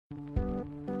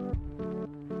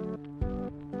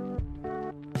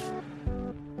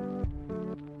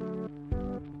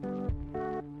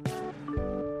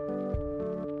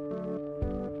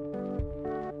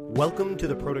Welcome to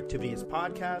the Productivityist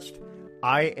Podcast.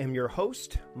 I am your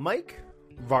host, Mike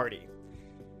Vardy.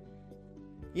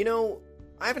 You know,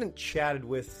 I haven't chatted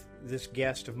with this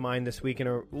guest of mine this week in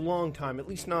a long time, at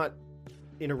least not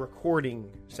in a recording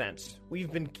sense.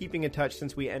 We've been keeping in touch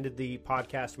since we ended the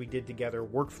podcast we did together,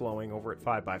 Workflowing, over at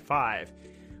 5x5.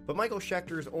 But Michael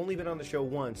Schechter has only been on the show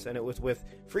once, and it was with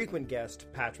frequent guest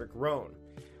Patrick Rohn.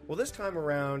 Well, this time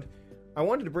around, I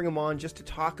wanted to bring him on just to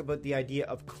talk about the idea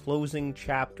of closing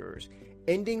chapters,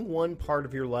 ending one part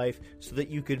of your life so that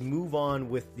you could move on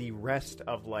with the rest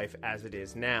of life as it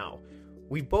is now.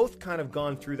 We've both kind of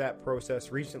gone through that process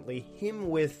recently, him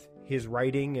with his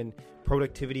writing and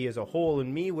productivity as a whole,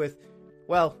 and me with,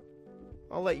 well,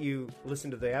 I'll let you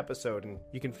listen to the episode and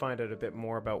you can find out a bit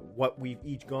more about what we've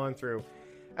each gone through,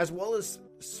 as well as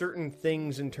certain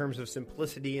things in terms of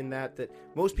simplicity in that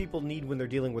most people need when they're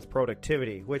dealing with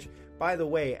productivity, which, by the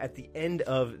way, at the end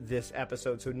of this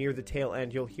episode, so near the tail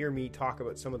end, you'll hear me talk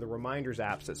about some of the reminders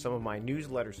apps that some of my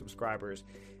newsletter subscribers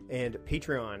and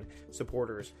Patreon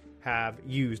supporters have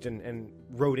used and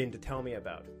wrote in to tell me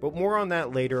about. But more on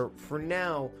that later. For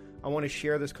now, I want to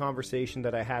share this conversation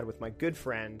that I had with my good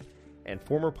friend and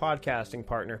former podcasting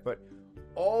partner, but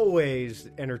always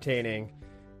entertaining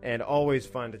and always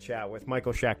fun to chat with,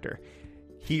 Michael Schechter.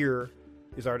 Here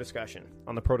is our discussion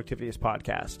on the Productivityist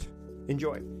Podcast.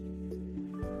 Enjoy.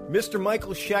 Mr.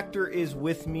 Michael Schechter is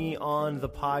with me on the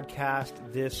podcast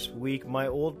this week, my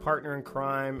old partner in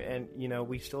crime, and, you know,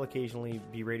 we still occasionally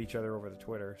berate each other over the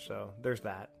Twitter, so there's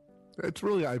that. It's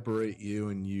really I berate you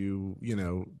and you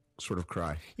sort of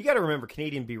cry. You got to remember,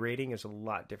 Canadian berating is a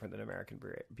lot different than American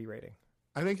berating.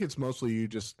 I think it's mostly you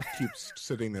just keep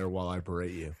sitting there while I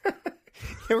berate you.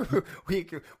 We're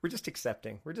just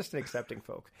accepting. We're just an accepting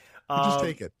folk. Just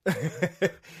take it.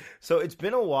 So it's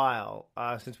been a while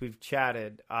since we've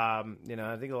chatted. I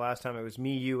think the last time it was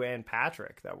me, you, and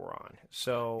Patrick that were on.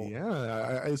 So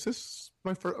yeah, is this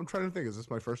my first? I'm trying to think. Is this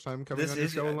my first time coming on your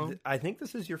show alone? I think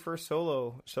this is your first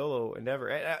solo endeavor.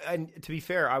 And to be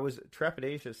fair, I was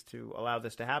trepidatious to allow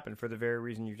this to happen for the very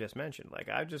reason you just mentioned. Like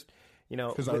I just.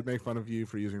 Because I would make fun of you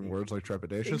for using words like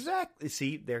trepidatious. Exactly.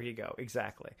 See, there you go.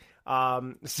 Exactly.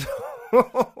 So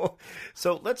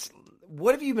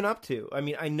what have you been up to? I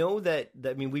mean, I know that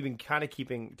we've been kind of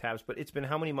keeping tabs, but it's been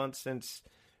how many months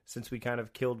since we kind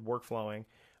of killed Workflowing,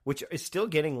 which is still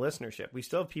getting listenership. We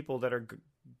still have people that are,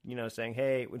 saying,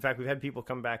 hey, in fact, we've had people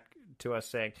come back to us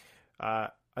saying,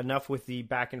 enough with the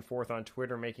back and forth on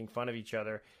Twitter making fun of each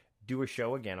other. Do a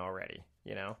show again already,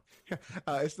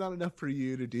 it's not enough for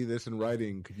you to do this in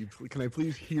writing. Can I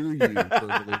please hear you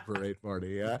verbally berate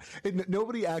Marty?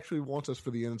 Nobody actually wants us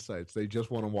for the insights. They just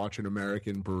want to watch an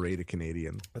American berate a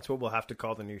Canadian. That's what we'll have to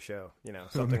call the new show.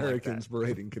 Something Americans like that.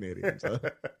 Berating Canadians.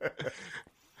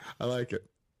 I like it.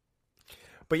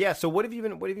 But yeah, so what have you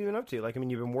been up to? Like,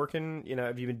 you've been working.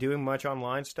 Have you been doing much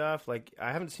online stuff? Like,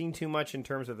 I haven't seen too much in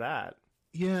terms of that.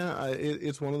 Yeah,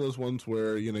 it's one of those ones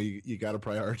where, you got to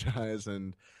prioritize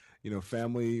and,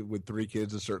 family with 3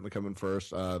 kids is certainly coming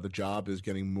first. The job is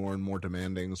getting more and more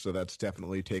demanding, so that's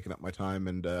definitely taken up my time.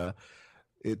 And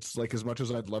it's like, as much as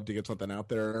I'd love to get something out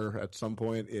there at some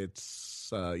point,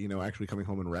 it's, actually coming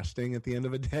home and resting at the end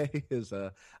of a day is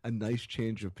a nice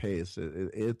change of pace.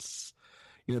 It's...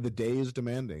 the day is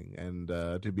demanding, and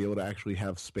to be able to actually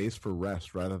have space for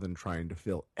rest rather than trying to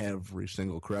fill every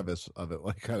single crevice of it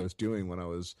like I was doing when I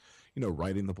was,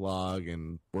 writing the blog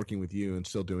and working with you and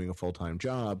still doing a full-time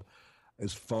job,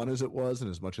 as fun as it was and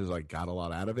as much as I got a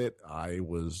lot out of it, I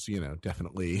was,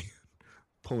 definitely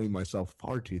pulling myself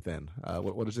far too thin.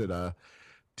 What is it?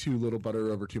 Too little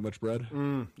butter over too much bread?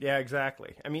 Yeah,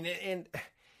 exactly. I mean, and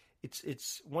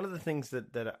it's one of the things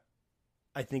that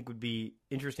I think would be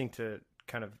interesting to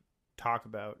kind of talk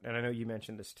about, and I know you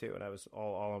mentioned this too, and I was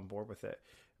all on board with it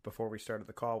before we started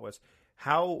the call, was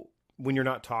how, when you're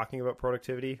not talking about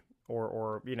productivity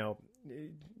or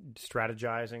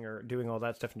strategizing or doing all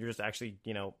that stuff, and you're just actually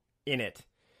in it,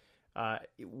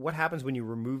 what happens when you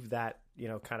remove that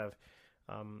kind of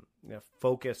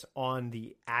focus on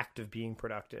the act of being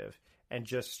productive and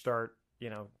just start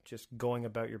just going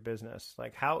about your business?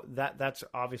 Like, how that's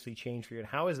obviously changed for you, and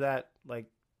how is that, like,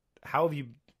 how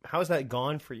has that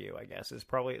gone for you, I guess,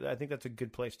 I think that's a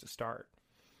good place to start.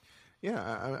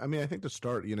 Yeah, I mean, I think to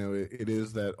start, it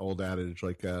is that old adage,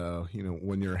 like,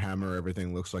 when you're a hammer,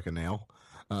 everything looks like a nail.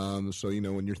 So,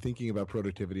 when you're thinking about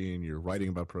productivity and you're writing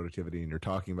about productivity and you're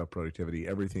talking about productivity,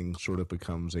 everything sort of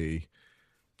becomes a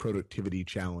productivity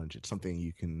challenge. It's something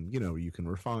you can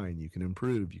refine, you can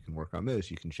improve, you can work on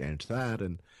this, you can change that.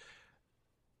 And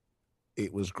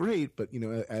it was great, but,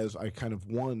 as I kind of,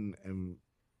 one, am,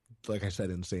 like I said,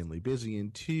 insanely busy,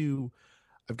 and 2,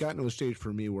 I've gotten to a stage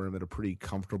for me where I'm at a pretty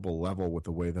comfortable level with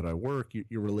the way that I work.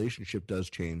 Your relationship does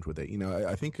change with it.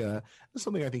 I think that's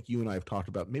something I think you and I have talked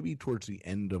about maybe towards the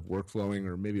end of workflowing,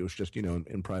 or maybe it was just,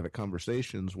 in private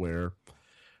conversations where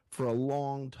for a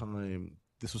long time,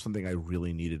 this was something I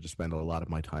really needed to spend a lot of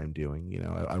my time doing.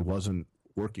 I wasn't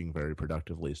working very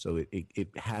productively, so it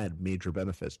had major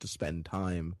benefits to spend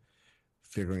time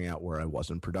figuring out where I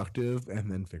wasn't productive and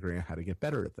then figuring out how to get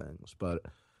better at things. But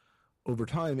over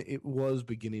time, it was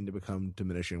beginning to become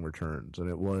diminishing returns, and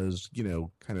it was,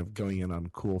 kind of going in on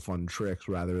cool, fun tricks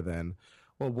rather than,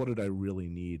 well, what did I really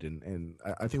need? And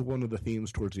I think one of the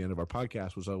themes towards the end of our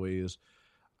podcast was always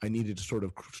I needed to sort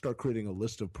of start creating a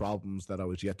list of problems that I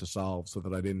was yet to solve so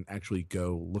that I didn't actually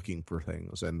go looking for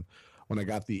things. And when I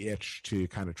got the itch to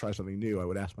kind of try something new, I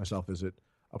would ask myself, is it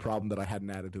a problem that I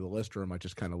hadn't added to the list, or am I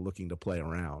just kind of looking to play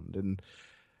around? And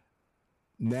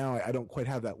now I don't quite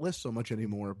have that list so much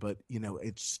anymore, but,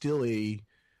 it's still it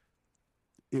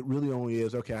really only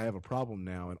is, okay, I have a problem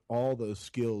now, and all those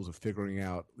skills of figuring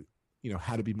out,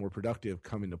 how to be more productive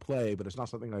come into play, but it's not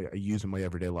something I use in my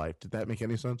everyday life. Did that make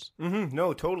any sense? Mm-hmm.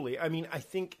 No, totally. I mean, I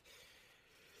think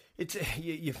it's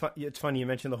funny you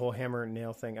mentioned the whole hammer and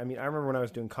nail thing. I mean, I remember when I was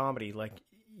doing comedy, like,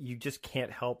 you just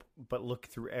can't help but look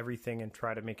through everything and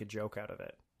try to make a joke out of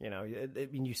it. I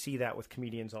mean, you see that with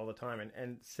comedians all the time.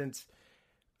 And since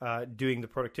doing the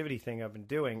productivity thing I've been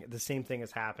doing, the same thing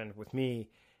has happened with me.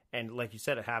 And like you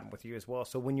said, it happened with you as well.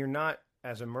 So when you're not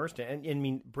as immersed in, and I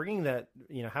mean, bringing that,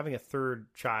 having a third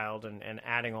child and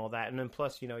adding all that, and then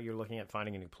plus, you're looking at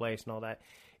finding a new place and all that,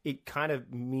 it kind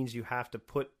of means you have to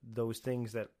put those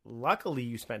things that luckily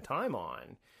you spent time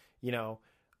on,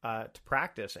 to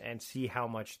practice and see how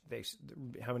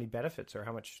many benefits or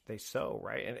how much they sow,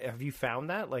 right? And have you found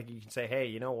that? Like, you can say, hey,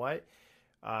 you know what?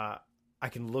 I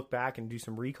can look back and do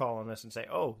some recall on this and say,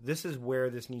 oh, this is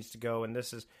where this needs to go, and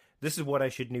this is what I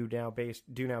should do now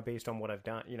based on what I've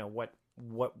done.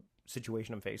 What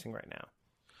situation I'm facing right now.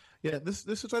 Yeah, this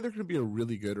is either going to be a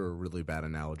really good or a really bad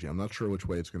analogy. I'm not sure which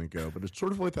way it's going to go, but it's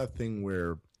sort of like that thing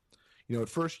where, at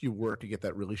first you work to get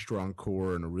that really strong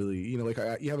core and a really, you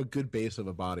have a good base of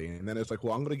a body, and then it's like,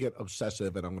 well, I'm going to get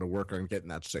obsessive and I'm going to work on getting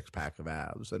that 6-pack of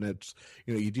abs. And it's,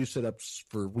 you do sit-ups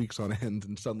for weeks on end,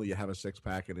 and suddenly you have a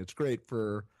 6-pack, and it's great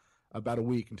for about a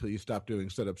week until you stop doing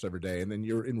sit-ups every day, and then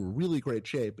you're in really great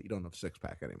shape, but you don't have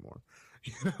 6-pack anymore.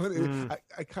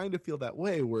 I kind of feel that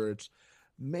way, where it's,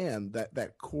 man,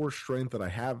 that core strength that I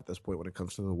have at this point when it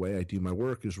comes to the way I do my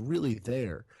work is really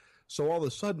there. So all of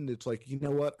a sudden, it's like, you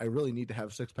know what? I really need to have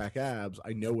 6-pack abs.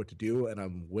 I know what to do, and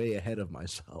I'm way ahead of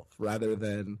myself, rather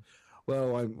than,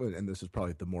 well, and this is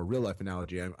probably the more real-life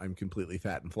analogy, I'm completely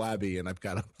fat and flabby, and I've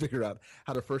got to figure out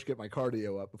how to first get my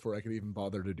cardio up before I can even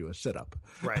bother to do a sit-up.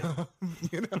 Right.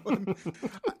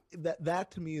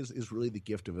 That to me is really the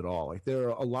gift of it all. Like, there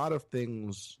are a lot of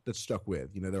things that stuck with.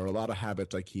 There are a lot of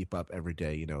habits I keep up every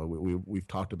day. We've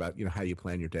talked about, how you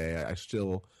plan your day.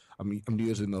 I'm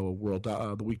using the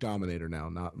Week Dominator now,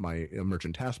 not my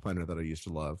emergent task planner that I used to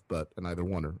love, and either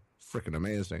one are freaking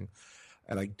amazing.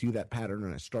 And I do that pattern,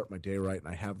 and I start my day right, and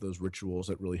I have those rituals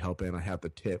that really help in. I have the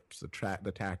tips, the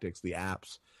tactics, the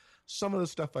apps. Some of the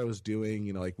stuff I was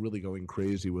doing, like really going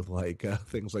crazy with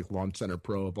things like Launch Center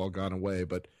Pro have all gone away.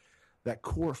 But that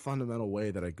core fundamental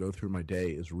way that I go through my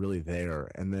day is really there.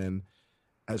 And then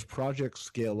as projects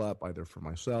scale up, either for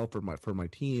myself or for my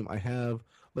team, I have,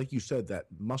 like you said, that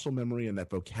muscle memory and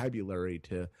that vocabulary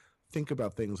to think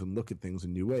about things and look at things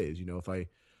in new ways. If I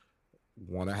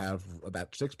want to have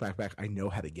that 6-pack back, I know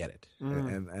how to get it.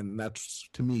 And that's,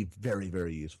 to me, very,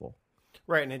 very useful.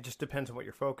 Right, and it just depends on what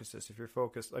your focus is. If your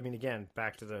focus, I mean, again,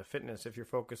 back to the fitness, if your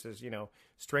focus is,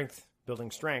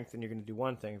 building strength, then you're going to do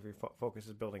one thing. If your focus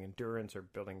is building endurance or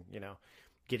building,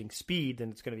 getting speed,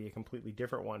 then it's going to be a completely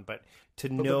different one. But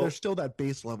know... there's still that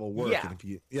base level work. Yeah.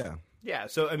 And Yeah,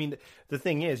 so, I mean, the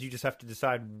thing is, you just have to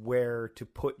decide where to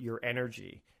put your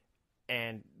energy.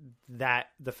 And that,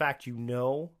 the fact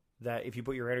that if you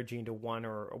put your energy into one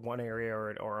area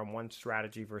or on one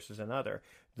strategy versus another,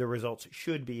 the results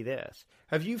should be this.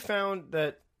 Have you found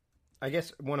that, I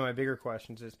guess one of my bigger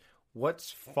questions is, what's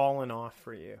fallen off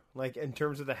for you? Like, in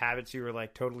terms of the habits you were,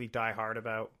 like, totally die hard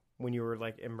about when you were,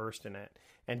 like, immersed in it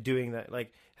and doing that,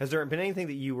 like, has there been anything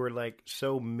that you were, like,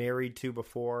 so married to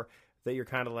before that you're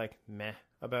kind of, like, meh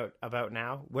about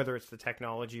now, whether it's the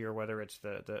technology or whether it's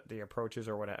the approaches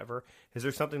or whatever? Is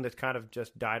there something that's kind of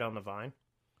just died on the vine?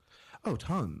 Oh,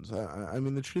 tons. I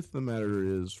mean, the truth of the matter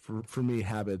is, for me,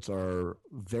 habits are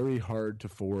very hard to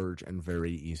forge and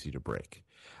very easy to break.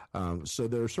 So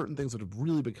there are certain things that have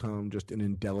really become just an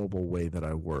indelible way that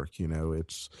I work.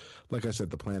 It's like I said,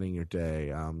 the planning your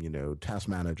day, task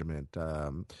management,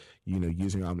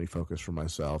 using OmniFocus for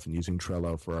myself and using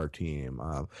Trello for our team.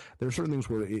 There are certain things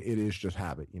where it is just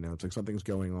habit. It's like something's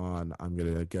going on, I'm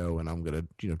going to go and I'm going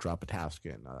to, drop a task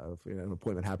in. If an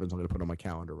appointment happens, I'm going to put it on my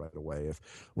calendar right away. If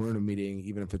we're in a meeting,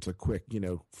 even if it's a quick,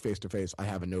 face-to-face, I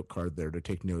have a note card there to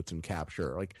take notes and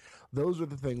capture. Like, those are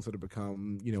the things that have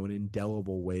become, an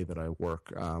indelible way that I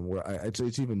work, where I'd say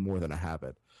it's even more than a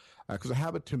habit. Because a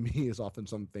habit to me is often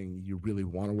something you really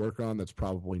want to work on that's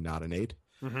probably not innate.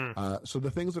 Mm-hmm. So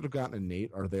the things that have gotten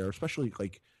innate are there, especially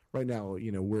like right now,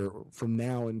 we're from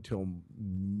now until,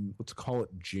 let's call it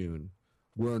June,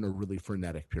 we're in a really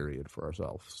frenetic period for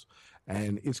ourselves.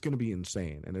 And it's going to be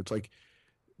insane. And it's like,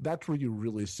 that's where you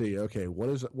really see, okay, what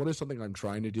is something I'm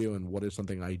trying to do and what is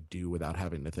something I do without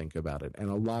having to think about it. And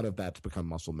a lot of that's become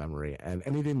muscle memory. And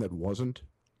anything that wasn't,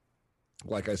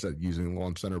 like I said, using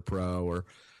Launch Center Pro or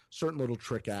certain little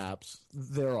trick apps,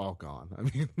 they're all gone. I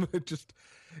mean, it just,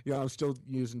 I'm still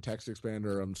using Text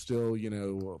Expander. I'm still,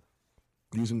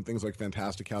 using things like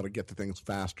Fantastical to get to things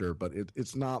faster, but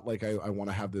it's not like I want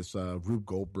to have this Rube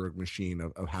Goldberg machine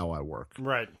of how I work.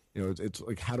 Right. It's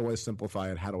like, how do I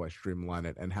simplify it? How do I streamline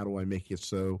it? And how do I make it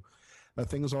so that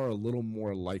things are a little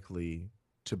more likely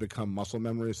to become muscle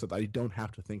memory so that I don't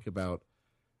have to think about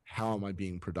how am I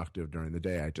being productive during the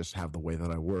day? I just have the way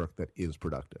that I work that is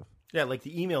productive. Yeah, like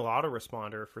the email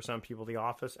autoresponder for some people, the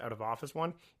office out of office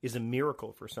one is a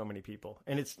miracle for so many people.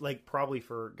 And it's like probably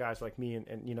for guys like me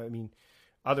and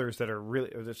others that are really,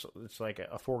 it's like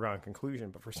a foregone conclusion.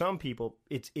 But for some people,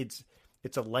 it's a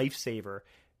lifesaver.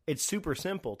 It's super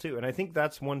simple too. And I think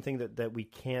that's one thing that we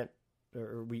can't,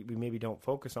 or we maybe don't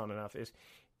focus on enough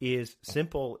is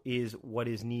simple is what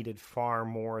is needed far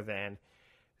more than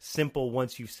simple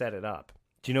once you've set it up.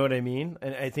 Do you know what I mean?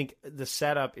 And I think the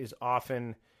setup is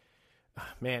often,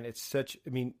 man, it's such,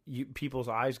 people's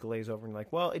eyes glaze over and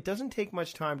like, well, it doesn't take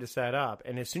much time to set up.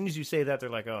 And as soon as you say that, they're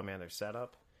like, oh man, there's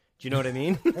setup. Do you know what I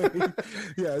mean?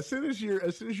 Yeah, as soon as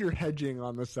you're hedging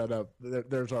on the setup,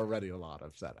 there's already a lot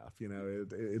of setup.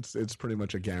 It's pretty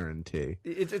much a guarantee.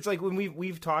 It's like when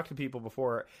we've talked to people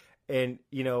before, and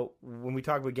when we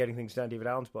talk about getting things done, David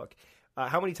Allen's book,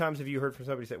 how many times have you heard from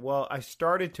somebody say, "Well, I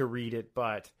started to read it,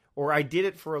 or I did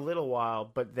it for a little while,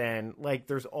 but then," like,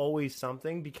 there's always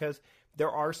something, because there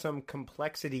are some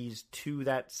complexities to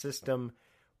that system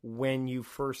when you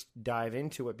first dive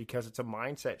into it, because it's a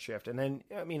mindset shift. And then,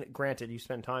 granted, you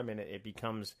spend time in it, it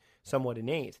becomes somewhat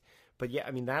innate. But yeah,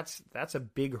 that's a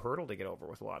big hurdle to get over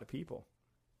with a lot of people.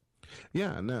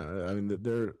 Yeah, no,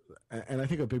 and I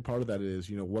think a big part of that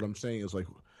is, what I'm saying is, like,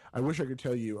 I wish I could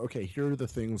tell you, okay, here are the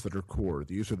things that are core.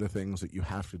 These are the things that you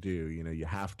have to do. You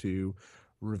have to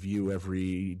review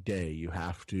every day. You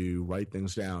have to write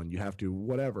things down. You have to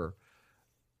whatever.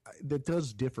 That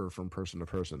does differ from person to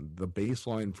person. The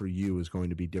baseline for you is going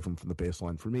to be different from the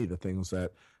baseline for me. The things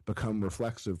that become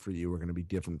reflexive for you are going to be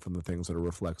different from the things that are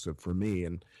reflexive for me.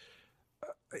 And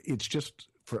it's just,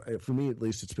 for me at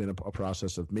least, it's been a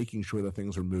process of making sure that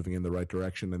things are moving in the right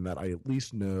direction and that I at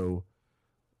least know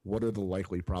what are the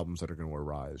likely problems that are going to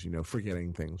arise.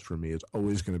 Forgetting things for me is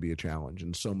always going to be a challenge.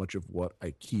 And so much of what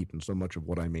I keep and so much of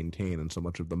what I maintain and so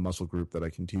much of the muscle group that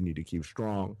I continue to keep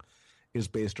strong is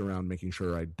based around making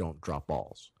sure I don't drop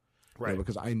balls. Right.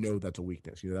 Because I know that's a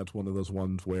weakness. That's one of those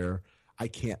ones where I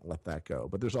can't let that go.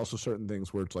 But there's also certain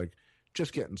things where it's like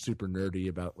just getting super nerdy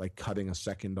about like cutting a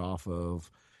second off of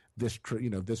this,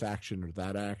 this action or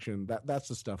that action. That's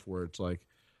the stuff where it's like,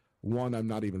 one, I'm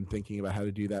not even thinking about how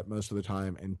to do that most of the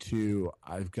time. And two,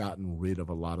 I've gotten rid of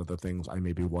a lot of the things I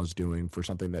maybe was doing for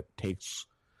something that takes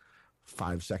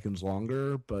 5 seconds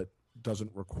longer, but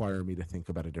doesn't require me to think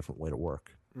about a different way to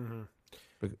work. Mm-hmm.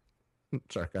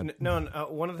 Sorry, go ahead. No,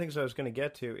 one of the things I was going to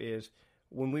get to is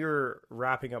when we were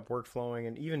wrapping up Work Flowing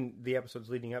and even the episodes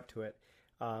leading up to it,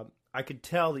 I could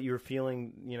tell that you were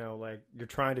feeling, like you're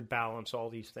trying to balance all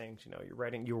these things.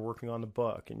 You were working on the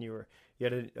book, and you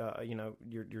had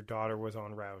your daughter was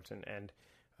en route, and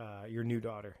your new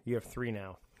daughter. You have 3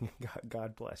 now.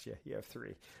 God bless you. You have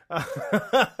 3.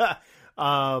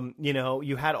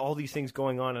 You had all these things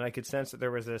going on, and I could sense that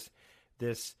there was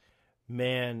this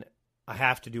man. I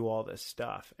have to do all this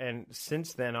stuff. And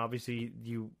since then, obviously,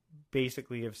 you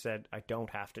basically have said, I don't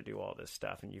have to do all this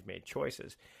stuff, and you've made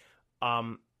choices.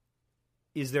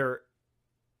 Is there,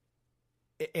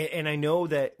 and I know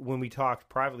that when we talked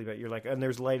privately about it, you're like, and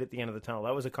there's light at the end of the tunnel.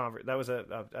 That was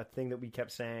a thing that we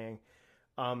kept saying.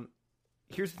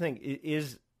 Here's the thing,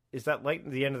 is that light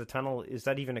at the end of the tunnel, is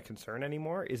that even a concern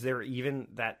anymore? Is there even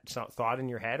that thought in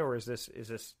your head, or is this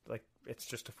like it's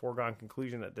just a foregone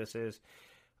conclusion that this is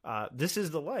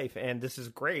the life, and this is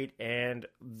great, and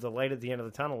the light at the end of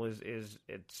the tunnel is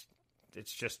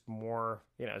it's just more,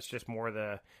 it's just more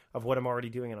of what I'm already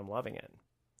doing, and I'm loving it.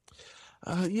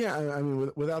 Yeah, I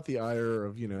mean, without the ire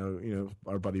of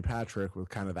our buddy Patrick with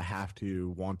kind of the have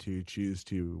to, want to, choose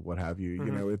to, what have you,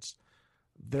 Mm-hmm.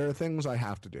 there are things I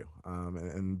have to do,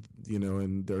 and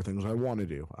there are things I want to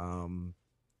do.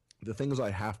 The things I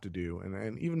have to do,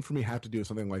 and even for me, have to do is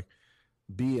something like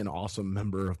be an awesome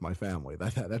member of my family.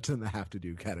 That's in the have to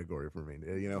do category for me.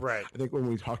 Right. I think when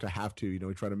we talk to have to,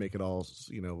 we try to make it all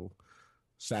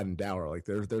sad and dour. Like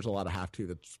there's a lot of have to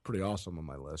that's pretty awesome on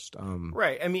my list.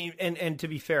 Right. I mean, and to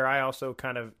be fair, I also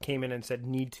kind of came in and said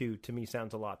need to me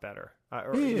sounds a lot better.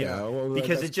 Well,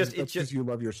 because it's just you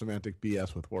love your semantic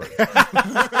BS with words.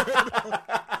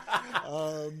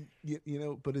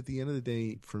 But at the end of the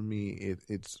day, for me,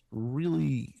 it's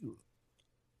really,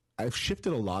 I've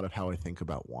shifted a lot of how I think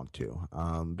about want to,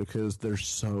 because there's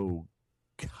so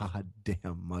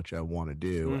goddamn much I want to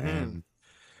do, mm-hmm. and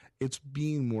it's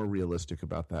being more realistic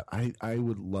about that. I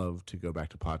would love to go back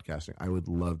to podcasting. I would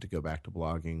love to go back to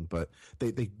blogging, but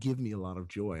they give me a lot of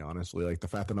joy, honestly. Like the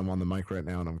fact that I'm on the mic right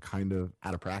now and I'm kind of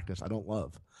out of practice, I don't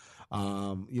love. But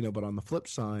on the flip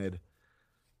side,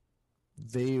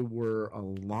 they were a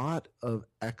lot of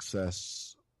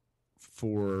excess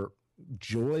for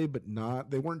joy, but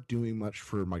they weren't doing much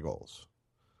for my goals.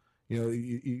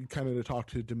 You kind of talk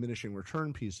to diminishing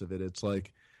return piece of it. It's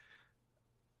like,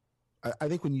 I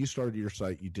think when you started your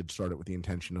site, you did start it with the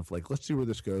intention of like, let's see where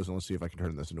this goes and let's see if I can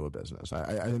turn this into a business.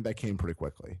 I think that came pretty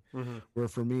quickly. Mm-hmm. Where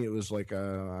for me, it was like,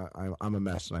 I'm a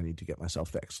mess and I need to get myself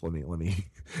fixed. Let me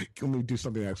do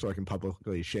something so I can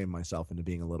publicly shame myself into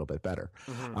being a little bit better.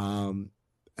 Mm-hmm.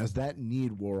 As that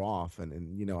need wore off,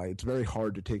 and it's very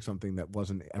hard to take something that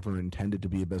wasn't ever intended to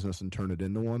be a business and turn it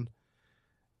into one.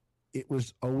 It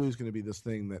was always going to be this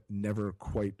thing that never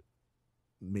quite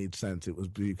made sense. It was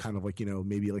kind of like,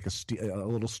 maybe like a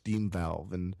little steam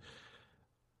valve, and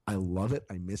I love it.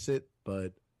 I miss it,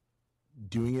 but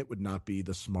doing it would not be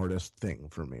the smartest thing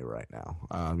for me right now.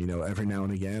 Every now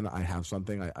and again I have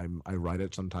something, I write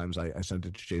it. Sometimes I send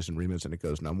it to Jason Remus and it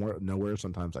goes nowhere.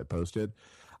 Sometimes I post it.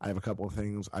 I have a couple of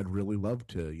things I'd really love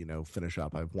to, finish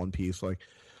up. I have one piece, like,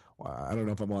 I don't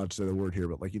know if I'm allowed to say the word here,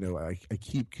 but like, I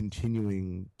keep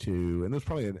continuing to, and that's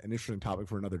probably an interesting topic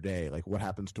for another day. Like what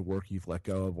happens to work you've let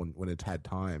go of when it's had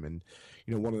time. And,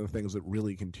 one of the things that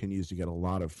really continues to get a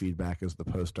lot of feedback is the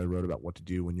post I wrote about what to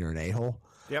do when you're an a-hole.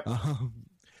 Yep. And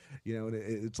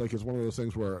it's like, it's one of those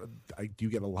things where I do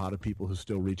get a lot of people who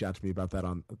still reach out to me about that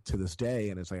to this day.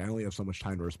 And it's like, I only have so much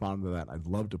time to respond to that. I'd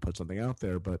love to put something out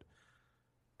there, but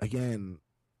again,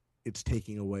 it's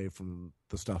taking away from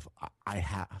the stuff I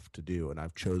have to do and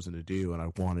I've chosen to do and I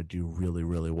want to do really,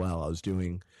 really well. I was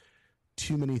doing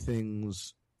too many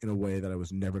things in a way that I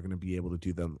was never going to be able to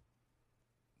do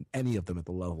any of them at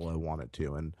the level I wanted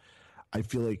to. And I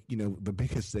feel like, the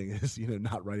biggest thing is,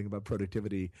 not writing about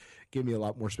productivity gave me a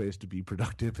lot more space to be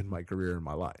productive in my career and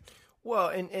my life. Well,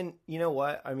 and you know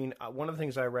what? I mean, one of the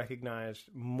things I recognized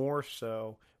more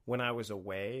so when I was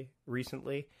away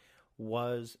recently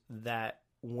was that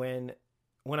when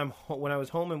I was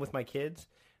home and with my kids,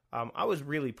 I was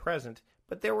really present,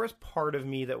 but there was part of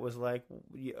me that was like,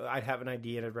 I'd have an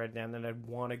idea and I'd write it down, and I'd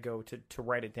want to go to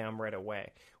write it down right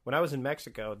away. When I was in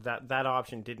Mexico, that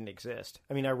option didn't exist.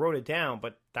 I mean, I wrote it down,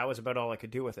 but that was about all I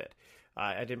could do with it.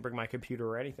 I didn't bring my computer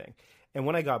or anything. And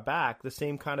when I got back, the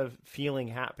same kind of feeling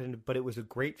happened, but it was a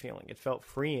great feeling. It felt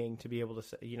freeing to be able to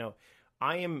say,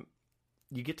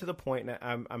 you get to the point, and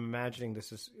I'm imagining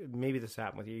maybe this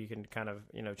happened with you. You can kind of,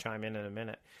 chime in a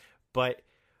minute. But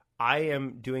I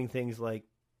am doing things like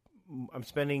I'm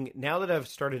spending, now that I've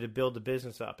started to build the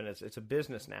business up, and it's a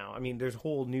business now. I mean, there's a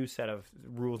whole new set of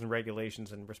rules and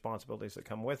regulations and responsibilities that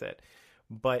come with it.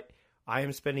 But I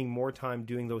am spending more time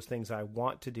doing those things I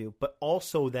want to do, but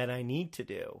also that I need to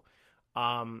do.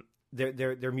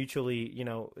 They're mutually,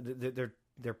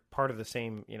 they're part of the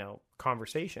same,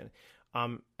 conversation.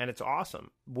 And it's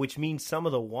awesome, which means some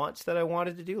of the wants that I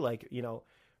wanted to do, like,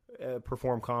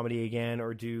 perform comedy again,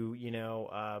 or do,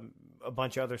 a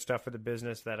bunch of other stuff for the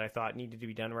business that I thought needed to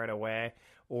be done right away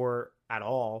or at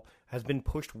all, has been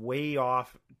pushed way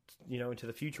off, into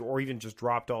the future, or even just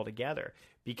dropped altogether,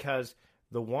 because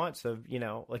the wants of,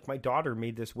 like my daughter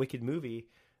made this wicked movie,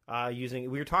 we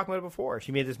were talking about it before.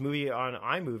 She made this movie on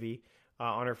iMovie,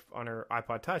 on her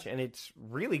iPod Touch, and it's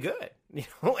really good,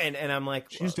 and I'm like,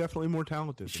 she's definitely more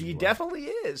talented. She definitely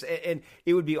is, and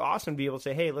it would be awesome to be able to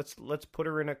say, hey, let's put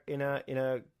her in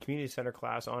a community center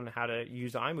class on how to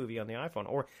use iMovie on the iPhone,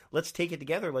 or let's take it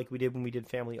together like we did when we did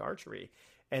family archery.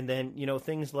 And then,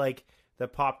 things like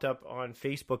that popped up on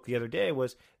Facebook the other day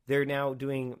was they're now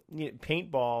doing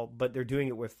paintball, but they're doing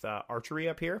it with archery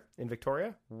up here in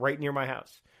Victoria, right near my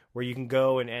house, where you can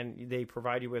go and they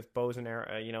provide you with bows and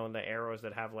and the arrows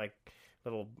that have like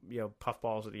little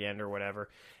puffballs at the end or whatever,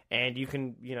 and you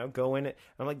can go in it.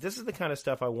 I'm like, this is the kind of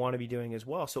stuff I want to be doing as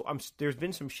well. So there's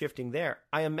been some shifting there.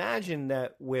 I imagine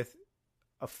that with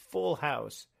a full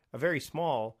house, a very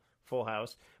small full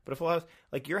house, but a full house,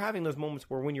 like you're having those moments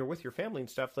where when you're with your family and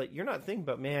stuff, like you're not thinking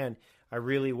about, man, I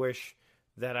really wish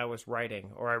that I was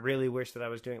writing, or I really wish that I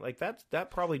was doing like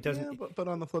that probably doesn't. Yeah, but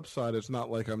on the flip side, it's not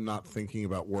like I'm not thinking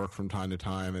about work from time to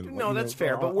time. And no, that's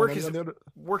fair. But work is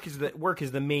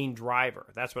the main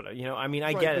driver. That's what I mean.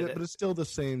 I get it, but it's still the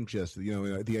same gist.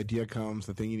 The idea comes,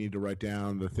 the thing you need to write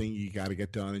down, the thing you got to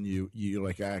get done, and you're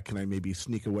like, can I maybe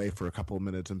sneak away for a couple of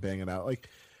minutes and bang it out? Like,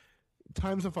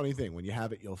 time's a funny thing. When you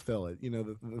have it, you'll fill it.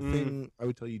 The thing I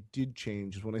would tell you did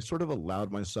change is when I sort of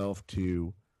allowed myself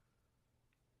to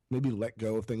maybe let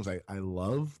go of things I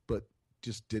love, but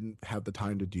just didn't have the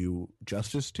time to do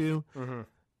justice to. Mm-hmm.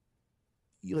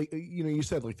 You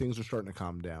said like things are starting to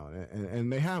calm down,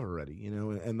 and they have already.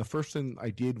 And the first thing I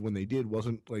did when they did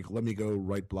wasn't like, let me go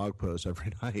write blog posts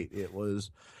every night. It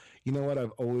was, what,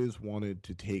 I've always wanted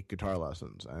to take guitar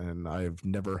lessons, and I've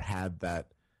never had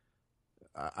that.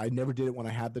 I never did it when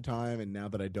I had the time, and now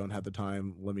that I don't have the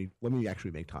time, let me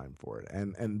actually make time for it.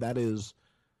 And that is,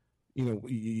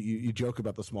 you joke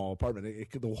about the small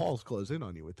apartment. The walls close in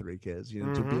on you with 3 kids.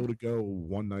 To be able to go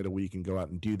one night a week and go out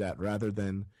and do that rather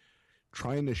than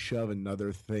trying to shove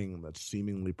another thing that's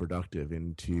seemingly productive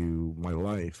into my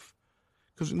life.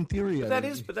 Because in theory, that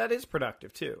is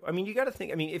productive too. I mean, you got to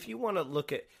think. I mean, if you want to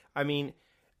look at,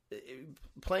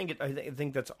 playing it, I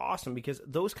think that's awesome because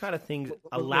those kind of things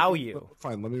allow you.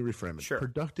 Fine, let me reframe it. Sure.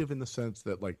 Productive in the sense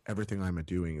that like everything I'm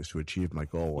doing is to achieve my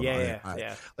goal. And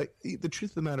yeah. Like the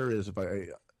truth of the matter is, if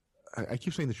I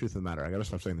keep saying the truth of the matter, I got to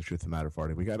stop saying the truth of the matter,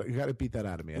 Farty. You got to beat that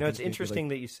out of me. It's interesting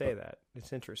that you say that.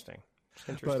 It's interesting.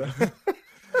 But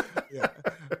yeah,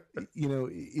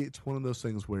 it's one of those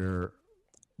things where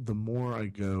the more I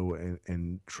go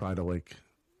and try to like.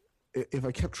 If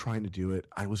I kept trying to do it,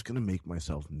 I was going to make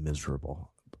myself miserable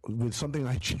with something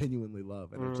I genuinely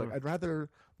love. And it's like, I'd rather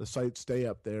the site stay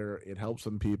up there. It helps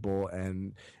some people.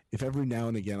 And if every now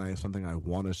and again I have something I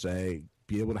want to say,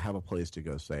 be able to have a place to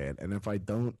go say it. And if I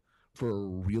don't for a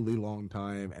really long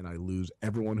time and I lose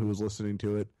everyone who is listening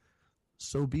to it,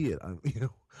 so be it.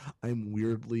 I'm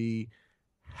weirdly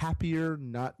happier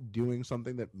not doing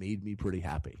something that made me pretty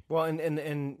happy. Well,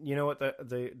 and you know what?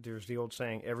 There's the old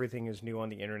saying, everything is new on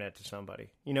the internet to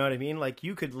somebody. You know what I mean? Like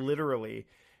you could literally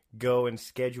go and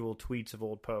schedule tweets of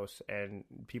old posts and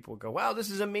people go, wow, this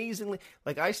is amazingly,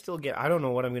 like I don't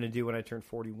know what I'm going to do when I turn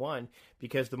 41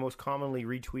 because the most commonly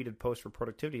retweeted post for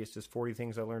productivity is just 40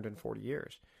 things I learned in 40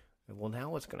 years. Well, now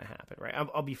what's going to happen, right?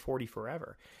 I'll be 40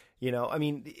 forever.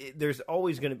 There's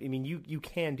always going to be, you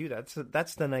can do that.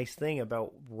 That's the nice thing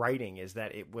about writing is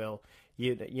that it will,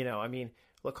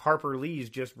 look, Harper Lee's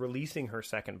just releasing her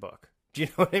second book. Do you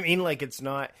know what I mean? Like it's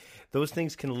not, those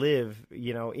things can live,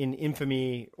 in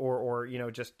infamy or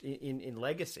just in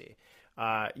legacy.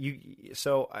 Kind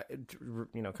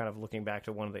of looking back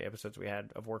to one of the episodes we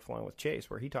had of Work Flowing with Chase,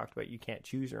 where he talked about you can't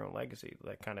choose your own legacy.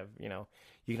 Like kind of, you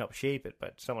can help shape it,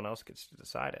 but someone else gets to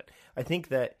decide it. I think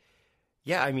that,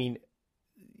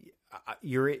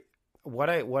 what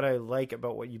I like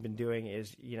about what you've been doing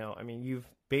is, you've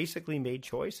basically made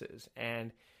choices,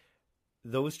 and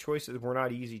those choices were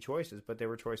not easy choices, but they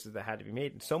were choices that had to be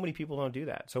made. And so many people don't do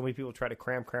that. So many people try to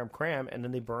cram, and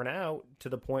then they burn out to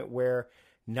the point where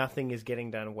nothing is getting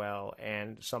done well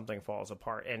and something falls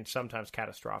apart, and sometimes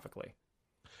catastrophically.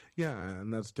 Yeah,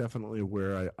 and that's definitely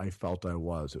where I felt I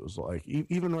was. It was like,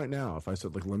 even right now, if I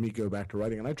said, like, let me go back to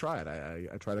writing, and I tried.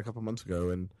 I tried a couple months ago,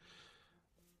 and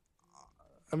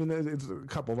it's a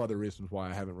couple of other reasons why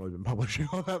I haven't really been publishing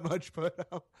all that much, but,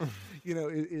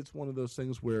 it's one of those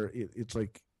things where it's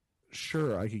like,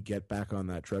 sure, I could get back on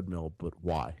that treadmill, but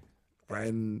why?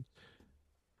 And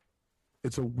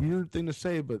it's a weird thing to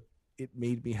say, but it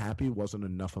made me happy wasn't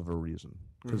enough of a reason.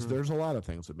 Because there's a lot of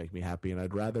things that make me happy, and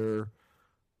I'd rather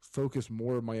focus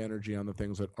more of my energy on the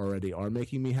things that already are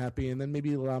making me happy, and then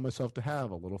maybe allow myself to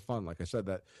have a little fun. Like I said,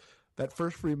 that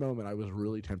first free moment, I was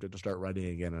really tempted to start writing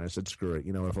again, and I said, screw it.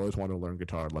 I've always wanted to learn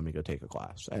guitar. Let me go take a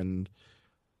class. And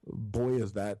boy,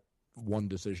 is that one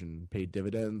decision paid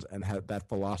dividends, and had that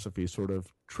philosophy sort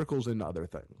of trickles into other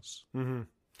things. Mm-hmm.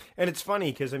 And it's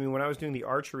funny because, when I was doing the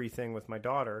archery thing with my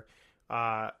daughter,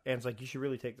 and it's like, you should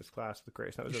really take this class with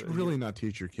Grace. You should really not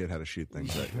teach your kid how to shoot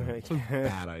things. It's a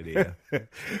bad idea.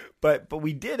 But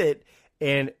we did it,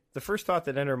 and the first thought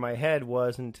that entered my head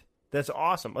wasn't, that's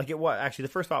awesome. Like, it was. Actually,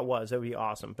 the first thought was, that would be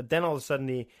awesome. But then all of a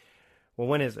sudden well,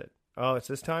 when is it? Oh, it's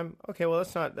this time? Okay, well,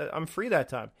 I'm free that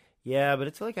time. Yeah, but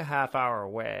it's like a half hour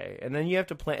away. And then you have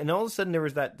to plan. And all of a sudden there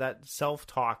was that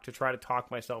self-talk to try to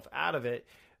talk myself out of it,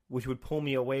 which would pull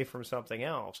me away from something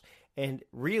else. And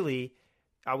really,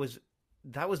 that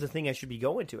was the thing I should be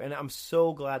going to. And I'm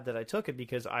so glad that I took it,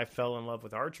 because I fell in love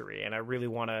with archery and I really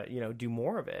want to, do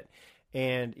more of it.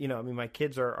 And, my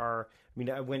kids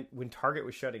when Target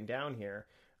was shutting down here,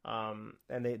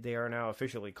 and they are now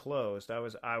officially closed. I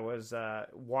was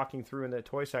walking through in the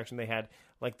toy section. They had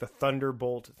like the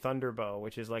Thunderbolt Thunderbow,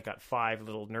 which is like got 5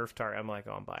 little Nerf targets. I'm like,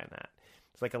 oh, I'm buying that.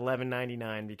 It's like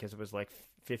 $11.99 because it was like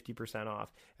 50%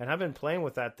 off. And I've been playing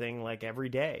with that thing like every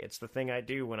day. It's the thing I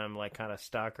do when I'm like kind of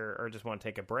stuck or just want to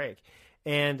take a break.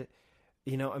 And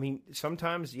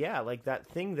sometimes, like that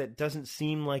thing that doesn't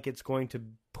seem like it's going to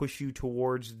push you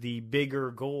towards the bigger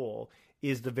goal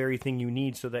is the very thing you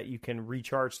need so that you can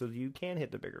recharge, so that you can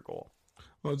hit the bigger goal.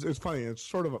 Well, it's funny. It's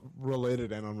sort of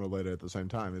related and unrelated at the same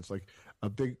time. It's like a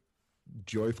big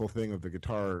joyful thing of the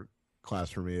guitar class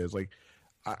for me is like,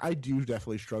 I do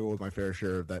definitely struggle with my fair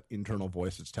share of that internal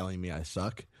voice that's telling me I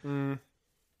suck. Mm.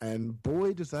 And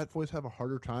boy, does that voice have a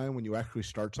harder time when you actually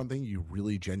start something you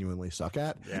really genuinely suck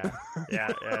at. Yeah.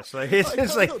 It's like,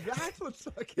 it's like, that's what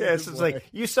sucking. Yeah, it's like,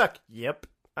 you suck. Yep,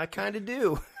 I kind of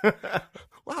do.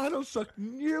 Well, I don't suck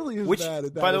nearly as bad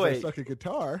at that by the way, I suck at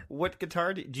guitar. What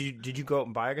guitar did you go out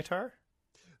and buy a guitar?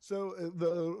 So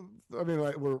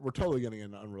we're totally getting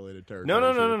into unrelated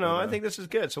territory. No. I think this is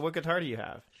good. So what guitar do you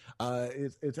have?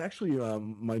 It's actually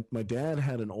my dad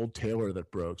had an old Taylor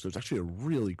that broke, so it's actually a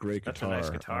really great guitar. That's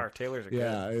a nice guitar. Taylors are good.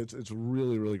 Yeah, it's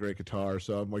really, really great guitar.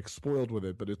 So I'm like spoiled with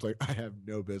it, but it's like I have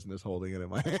no business holding it in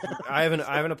my hand. I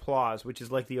have an Applause, which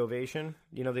is like the Ovation,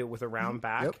 with a round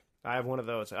back. Yep. I have one of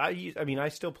those. I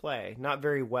still play, not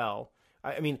very well.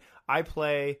 I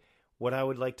play what I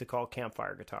would like to call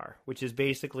campfire guitar, which is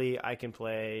basically I can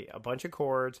play a bunch of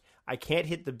chords. I can't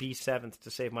hit the B7th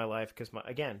to save my life because,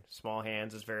 again, small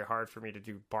hands is very hard for me to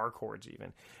do bar chords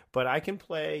even. But I can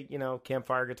play,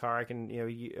 campfire guitar. I can,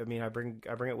 I bring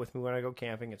it with me when I go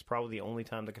camping. It's probably the only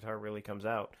time the guitar really comes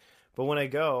out. But when I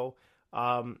go,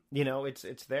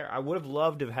 it's there. I would have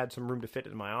loved to have had some room to fit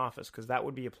it in my office, because that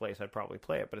would be a place I'd probably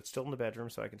play it, but it's still in the bedroom,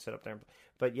 so I can sit up there.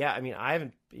 But yeah,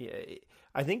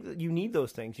 I think that you need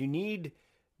those things. You need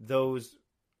those.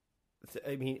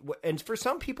 And for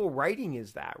some people, writing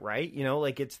is that, right?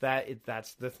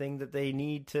 That's the thing that they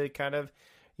need to kind of,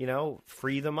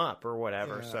 free them up or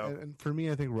whatever. Yeah, so, and for me,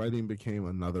 I think writing became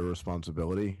another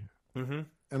responsibility. Mm-hmm.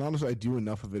 And honestly, I do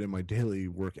enough of it in my daily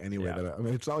work anyway. Yeah. That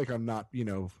it's not like I'm not,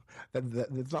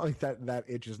 it's not like that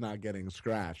itch is not getting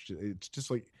scratched. It's just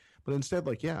like, but instead,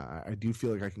 like, yeah, I do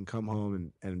feel like I can come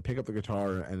home and pick up the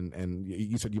guitar and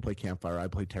you said you play campfire. I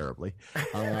play terribly,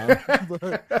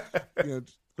 but,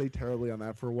 play terribly on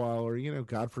that for a while, or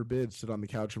God forbid, sit on the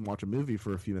couch and watch a movie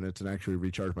for a few minutes and actually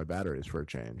recharge my batteries for a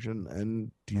change.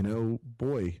 And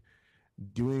boy,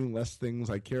 doing less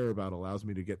things I care about allows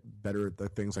me to get better at the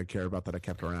things I care about that I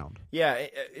kept around. Yeah,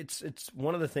 it's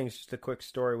one of the things, just a quick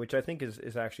story, which I think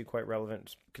is actually quite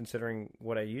relevant considering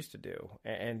what I used to do.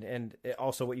 And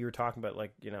also what you were talking about,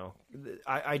 like,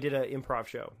 I did an improv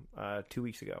show 2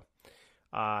 weeks ago,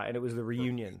 and it was the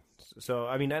reunion. So,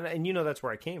 and that's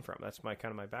where I came from. That's my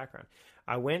background.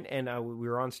 I went and we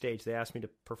were on stage. They asked me to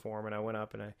perform, and I went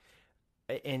up and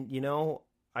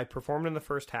I performed in the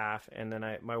first half, and then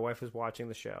my wife was watching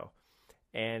the show,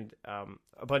 and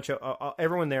a bunch of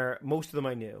everyone there, most of them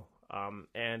I knew.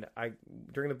 And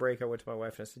during the break, I went to my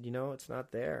wife and I said, it's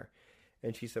not there.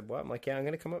 And she said, "What?" I'm like, "Yeah, I'm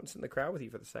going to come up and sit in the crowd with you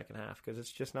for the second half because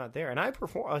it's just not there." And I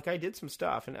performed, like I did some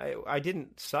stuff, and I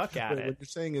didn't suck at it. When you're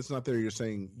saying it's not there, you're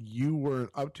saying you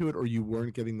weren't up to it, or you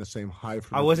weren't getting the same high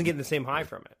from it. I wasn't getting the same high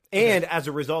from it, and as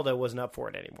a result, I wasn't up for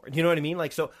it anymore. You know what I mean?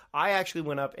 Like, so I actually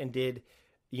went up and did.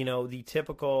 The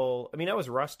typical, I was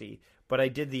rusty, but I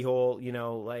did the whole,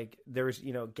 like there's,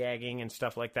 gagging and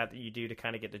stuff like that you do to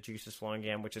kind of get the juices flowing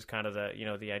again, which is kind of the,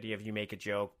 the idea of you make a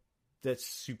joke that's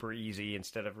super easy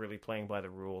instead of really playing by the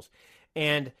rules.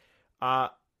 And by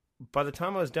the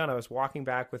time I was done, I was walking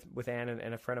back with Ann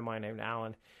and a friend of mine named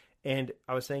Alan, and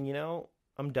I was saying,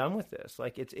 I'm done with this.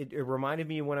 Like it reminded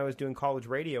me when I was doing college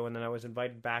radio, and then I was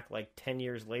invited back like 10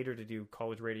 years later to do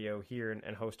college radio here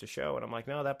and host a show. And I'm like,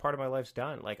 no, that part of my life's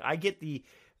done. Like I get the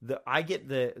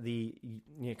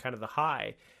kind of the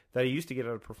high that I used to get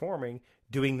out of performing,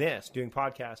 doing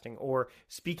podcasting or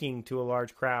speaking to a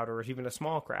large crowd or even a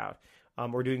small crowd,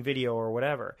 or doing video or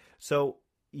whatever. So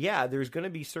yeah, there's going to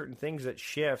be certain things that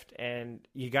shift, and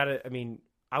you got to,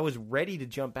 I was ready to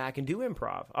jump back and do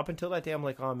improv. Up until that day, I'm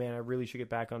like, oh man, I really should get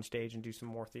back on stage and do some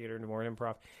more theater and more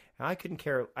improv. And I couldn't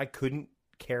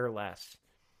care less.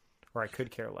 Or I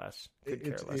could care less.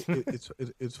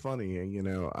 It's funny,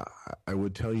 I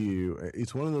would tell you,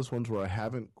 it's one of those ones where I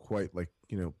haven't quite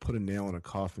put a nail in a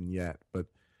coffin yet, but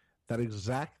that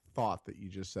exact thought that you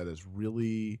just said has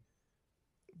really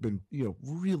been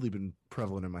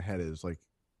prevalent in my head.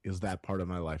 Is that part of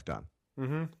my life done?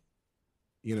 Mm-hmm.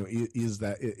 Is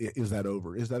that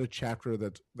over? Is that a chapter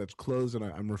that's closed and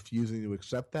I'm refusing to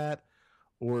accept that?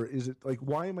 Or is it like,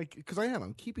 why am I? Because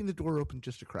I'm keeping the door open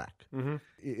just a crack.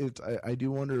 Mm-hmm. I do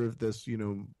wonder if this,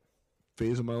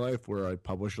 phase of my life where I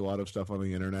published a lot of stuff on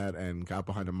the internet and got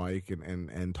behind a mic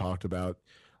and talked about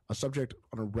a subject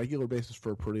on a regular basis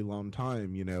for a pretty long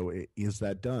time, is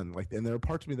that done? And there are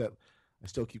parts of me that I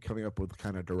still keep coming up with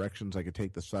kind of directions I could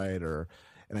take the site or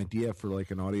an idea for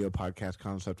an audio podcast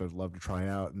concept I'd love to try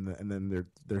out. And then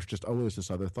there's just always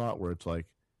this other thought where it's like,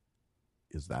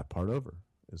 is that part over?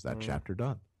 Is that chapter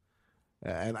done?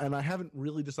 And I haven't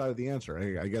really decided the answer.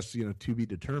 I guess, to be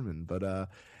determined. But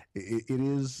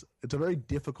it's a very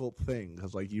difficult thing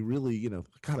because, you really,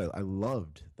 I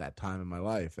loved that time in my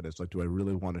life. And it's like, do I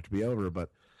really want it to be over? But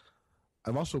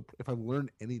I've also, if I've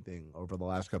learned anything over the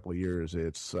last couple of years,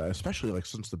 it's especially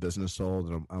since the business sold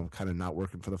and I'm kind of not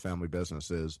working for the family business,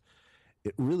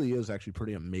 it really is actually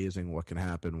pretty amazing what can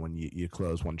happen when you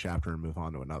close one chapter and move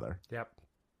on to another. Yep.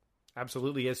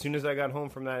 Absolutely. As soon as I got home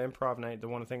from that improv night, the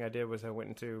one thing I did was I went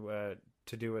into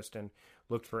Todoist and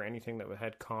looked for anything that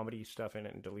had comedy stuff in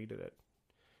it and deleted it.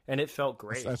 And it felt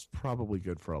great. That's probably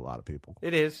good for a lot of people.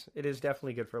 It is. It is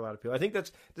definitely good for a lot of people. I think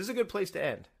this is a good place to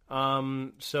end.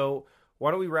 So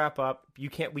why don't we wrap up? We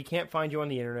can't find you on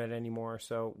the internet anymore.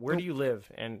 So where do you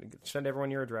live? And send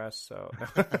everyone your address. So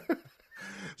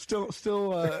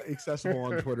still accessible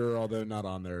on Twitter, although not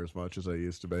on there as much as I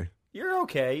used to be. You're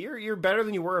okay. You're better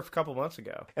than you were a couple months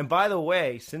ago. And by the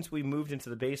way, since we moved into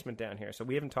the basement down here, so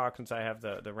we haven't talked since I have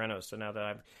the renos. So now that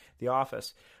I'm the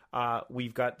office,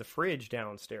 we've got the fridge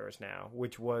downstairs now,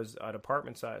 which was an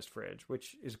apartment-sized fridge,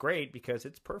 which is great because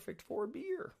it's perfect for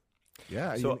beer.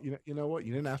 Yeah, so, you know what?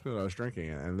 You didn't ask me what I was drinking,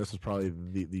 and this is probably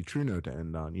the true note to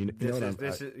end on.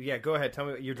 Yeah, go ahead. Tell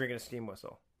me what you're drinking. A steam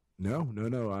whistle. No.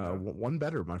 One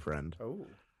better, my friend. Oh.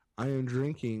 I am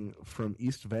drinking from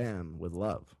East Van with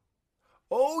love.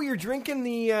 Oh, you're drinking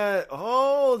the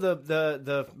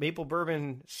maple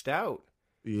bourbon stout.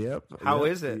 Yep. How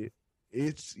is it?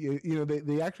 It's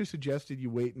they actually suggested you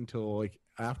wait until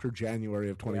after January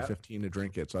of 2015 to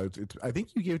drink it. So it's I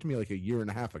think you gave it to me a year and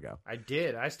a half ago. I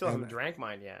did. I still haven't drank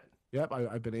mine yet. Yep,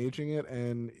 I've been aging it,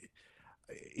 and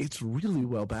it's really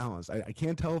well balanced. I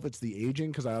can't tell if it's the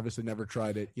aging because I obviously never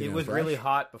tried it. It was really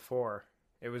hot before.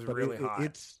 It was really hot.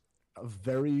 It's a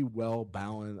very well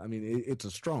balanced. I mean, it's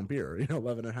a strong beer.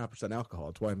 11.5% alcohol.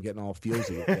 That's why I'm getting all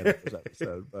feelsy at this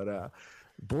episode. But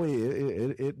boy,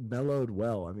 it mellowed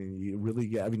well. I mean, you really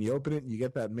get. I mean, you open it, and you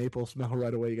get that maple smell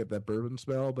right away. You get that bourbon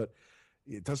smell, but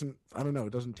it doesn't. I don't know.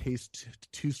 It doesn't taste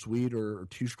too sweet or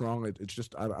too strong. It's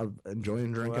just I'm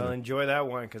enjoying drinking. Well, enjoy that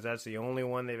one because that's the only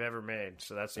one they've ever made.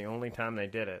 So that's the only time they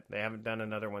did it. They haven't done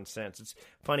another one since. It's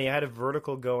funny. I had a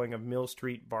vertical going of Mill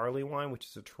Street barley wine, which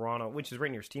is a Toronto, which is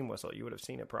right near Steam Whistle. You would have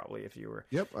seen it probably if you were.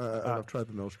 Yep, I've tried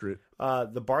the Mill Street.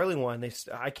 The barley one,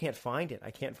 I can't find it.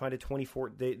 I can't find a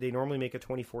 24. They normally make a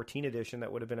 2014 edition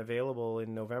that would have been available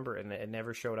in November, and it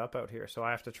never showed up out here. So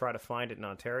I have to try to find it in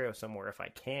Ontario somewhere if I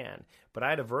can. But I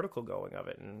had a vertical going of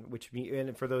it, and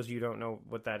for those of you who don't know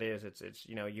what that is, it's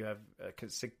you have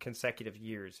consecutive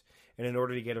years, and in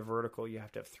order to get a vertical, you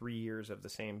have to have 3 years of the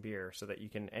same beer so that you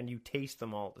can, and you taste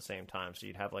them all at the same time, so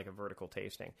you'd have a vertical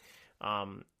tasting.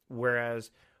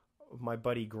 Whereas my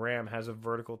buddy Graham has a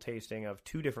vertical tasting of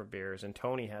 2 different beers, and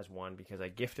Tony has one because I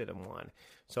gifted him one.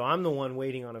 So I'm the one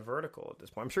waiting on a vertical at this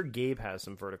point. I'm sure Gabe has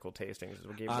some vertical tastings.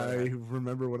 I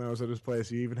remember when I was at his place,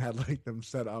 he even had them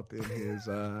set up in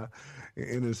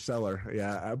his cellar.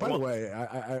 Yeah. By the way,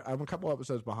 I'm a couple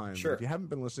episodes behind. Sure. If you haven't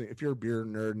been listening, if you're a beer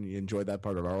nerd and you enjoyed that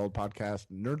part of our old podcast,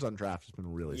 Nerds on Draft has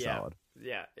been really solid.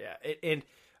 Yeah. And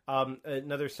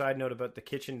another side note about the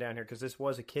kitchen down here, because this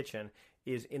was a kitchen,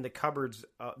 is in the cupboards,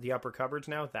 the upper cupboards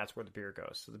now, that's where the beer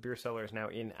goes. So the beer cellar is now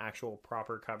in actual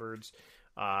proper cupboards,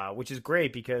 which is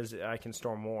great because I can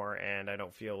store more and I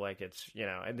don't feel like it's,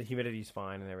 and the humidity's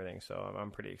fine and everything. So I'm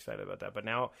pretty excited about that. But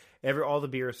now all the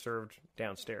beer is served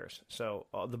downstairs. So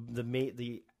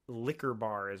the liquor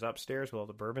bar is upstairs with all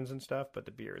the bourbons and stuff, but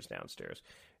the beer is downstairs,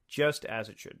 just as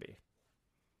it should be.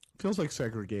 feels like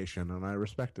segregation, and I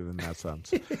respect it in that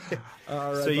sense.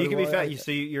 All right, so you can be found.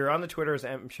 So you're on the Twitter as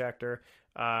Schechter.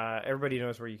 Everybody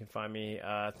knows where you can find me.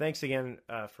 Thanks again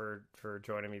for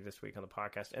joining me this week on the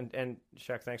podcast. And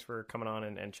Shaq, thanks for coming on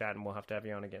and chatting. We'll have to have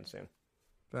you on again soon.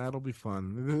 That'll be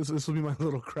fun. This will be my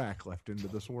little crack left into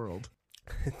this world.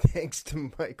 Thanks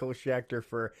to Michael Schechter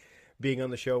for being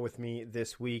on the show with me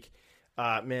this week.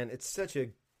 Man, it's such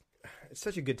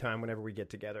a good time whenever we get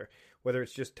together, whether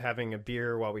it's just having a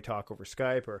beer while we talk over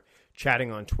Skype or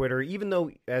chatting on Twitter, even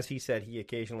though, as he said, he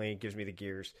occasionally gives me the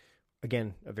gears.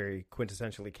 Again, a very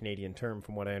quintessentially Canadian term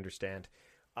from what I understand.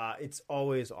 It's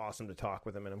always awesome to talk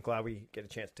with him, and I'm glad we get a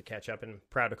chance to catch up, and I'm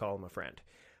proud to call him a friend.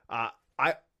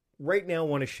 I right now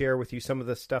want to share with you some of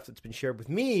the stuff that's been shared with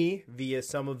me via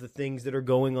some of the things that are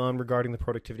going on regarding the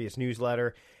Productivityist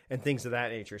newsletter and things of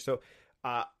that nature. So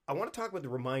I want to talk about the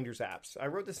Reminders apps. I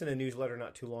wrote this in a newsletter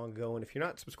not too long ago, and if you're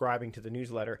not subscribing to the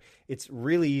newsletter, it's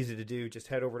really easy to do. Just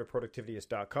head over to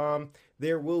productivityist.com.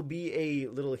 There will be a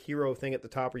little hero thing at the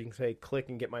top where you can say, click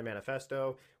and get my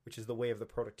manifesto, which is the Way of the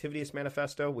Productivityist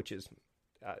manifesto, which is,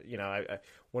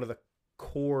 one of the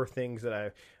core things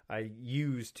that I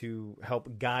use to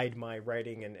help guide my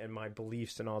writing and my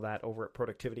beliefs and all that over at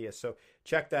Productivityist. So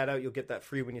check that out. You'll get that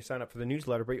free when you sign up for the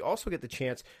newsletter, but you also get the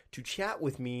chance to chat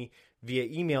with me via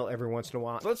email every once in a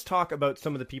while. So let's talk about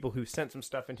some of the people who sent some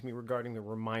stuff into me regarding the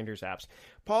Reminders apps.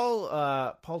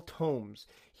 Paul Tomes,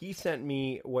 he sent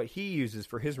me what he uses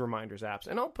for his Reminders apps,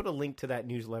 and I'll put a link to that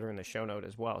newsletter in the show note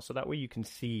as well, so that way you can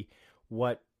see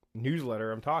what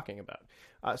newsletter I'm talking about.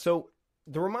 So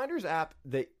the Reminders app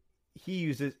that he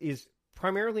uses is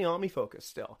primarily OmniFocus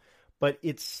still, but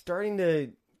it's starting to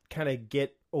kind of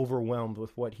get overwhelmed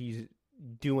with what he's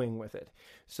doing with it.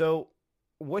 So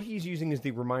what he's using is the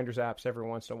Reminders apps every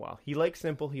once in a while. He likes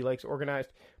simple, he likes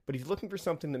organized, but he's looking for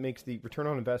something that makes the return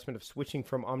on investment of switching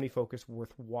from OmniFocus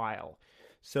worthwhile.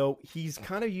 So he's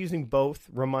kind of using both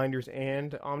Reminders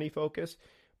and OmniFocus,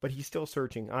 but he's still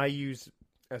searching. I use,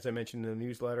 as I mentioned in the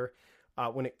newsletter,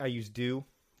 I use DUE,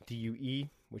 D-U-E,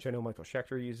 which I know Michael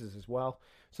Schechter uses as well.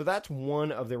 So that's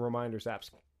one of the Reminders apps.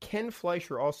 Ken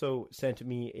Fleischer also sent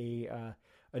me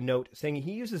a note saying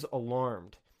he uses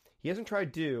Alarmed. He hasn't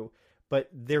tried DUE, but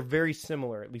they're very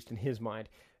similar, at least in his mind.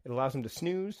 It allows him to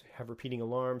snooze, have repeating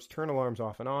alarms, turn alarms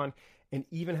off and on, and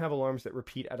even have alarms that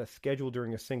repeat at a schedule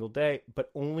during a single day,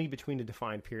 but only between a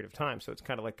defined period of time. So it's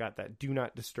kind of like got that do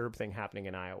not disturb thing happening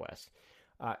in iOS.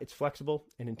 It's flexible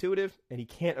and intuitive, and he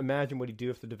can't imagine what he'd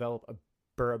do if the developer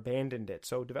abandoned it.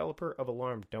 So developer of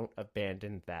Alarm, don't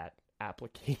abandon that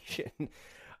application.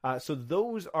 So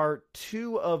those are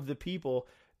two of the people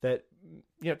that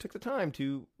took the time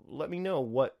to let me know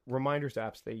what Reminders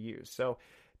apps they use. So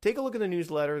take a look at the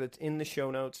newsletter that's in the show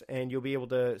notes, and you'll be able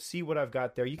to see what I've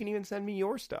got there. You can even send me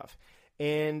your stuff.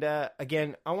 And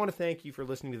again, I want to thank you for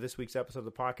listening to this week's episode of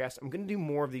the podcast. I'm going to do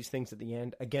more of these things at the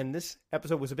end. Again, this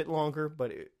episode was a bit longer,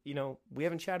 but we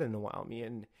haven't chatted in a while, me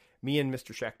and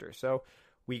Mr. Schechter. So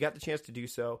we got the chance to do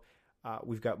so.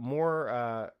 We've got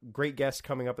more great guests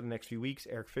coming up in the next few weeks.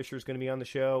 Eric Fisher is going to be on the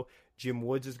show. Jim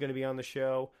Woods is going to be on the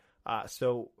show.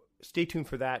 So stay tuned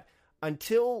for that.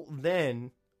 Until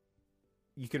then,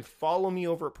 you can follow me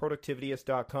over at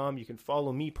productivityist.com. You can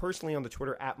follow me personally on the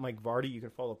Twitter at Mike Vardy. You can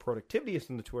follow Productivityist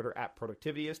on the Twitter at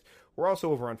Productivityist. We're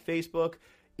also over on Facebook,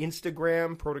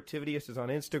 Instagram. Productivityist is on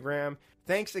Instagram.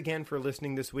 Thanks again for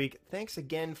listening this week. Thanks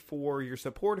again for your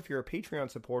support if you're a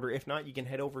Patreon supporter. If not, you can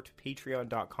head over to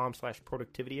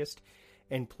patreon.com/productivityist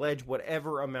and pledge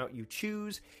whatever amount you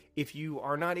choose. If you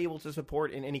are not able to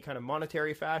support in any kind of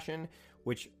monetary fashion,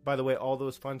 which, by the way, all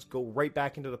those funds go right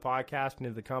back into the podcast and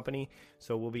into the company,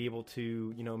 so we'll be able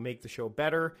to, make the show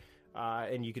better,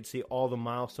 and you can see all the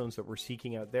milestones that we're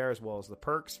seeking out there, as well as the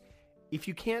perks. If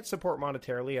you can't support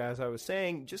monetarily, as I was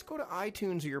saying, just go to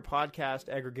iTunes or your podcast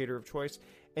aggregator of choice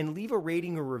and leave a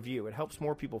rating or review. It helps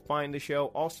more people find the show.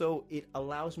 Also, it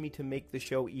allows me to make the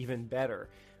show even better.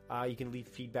 You can leave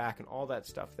feedback and all that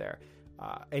stuff there.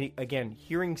 And again,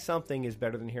 hearing something is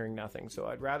better than hearing nothing. So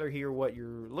I'd rather hear what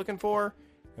you're looking for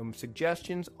and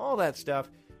suggestions, all that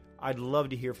stuff. I'd love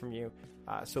to hear from you.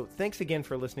 So thanks again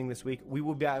for listening this week. We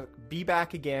will be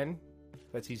back again.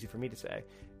 That's easy for me to say.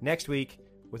 Next week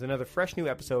with another fresh new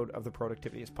episode of the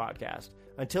Productivityist podcast.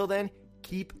 Until then,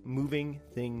 keep moving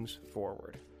things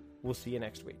forward. We'll see you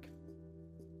next week.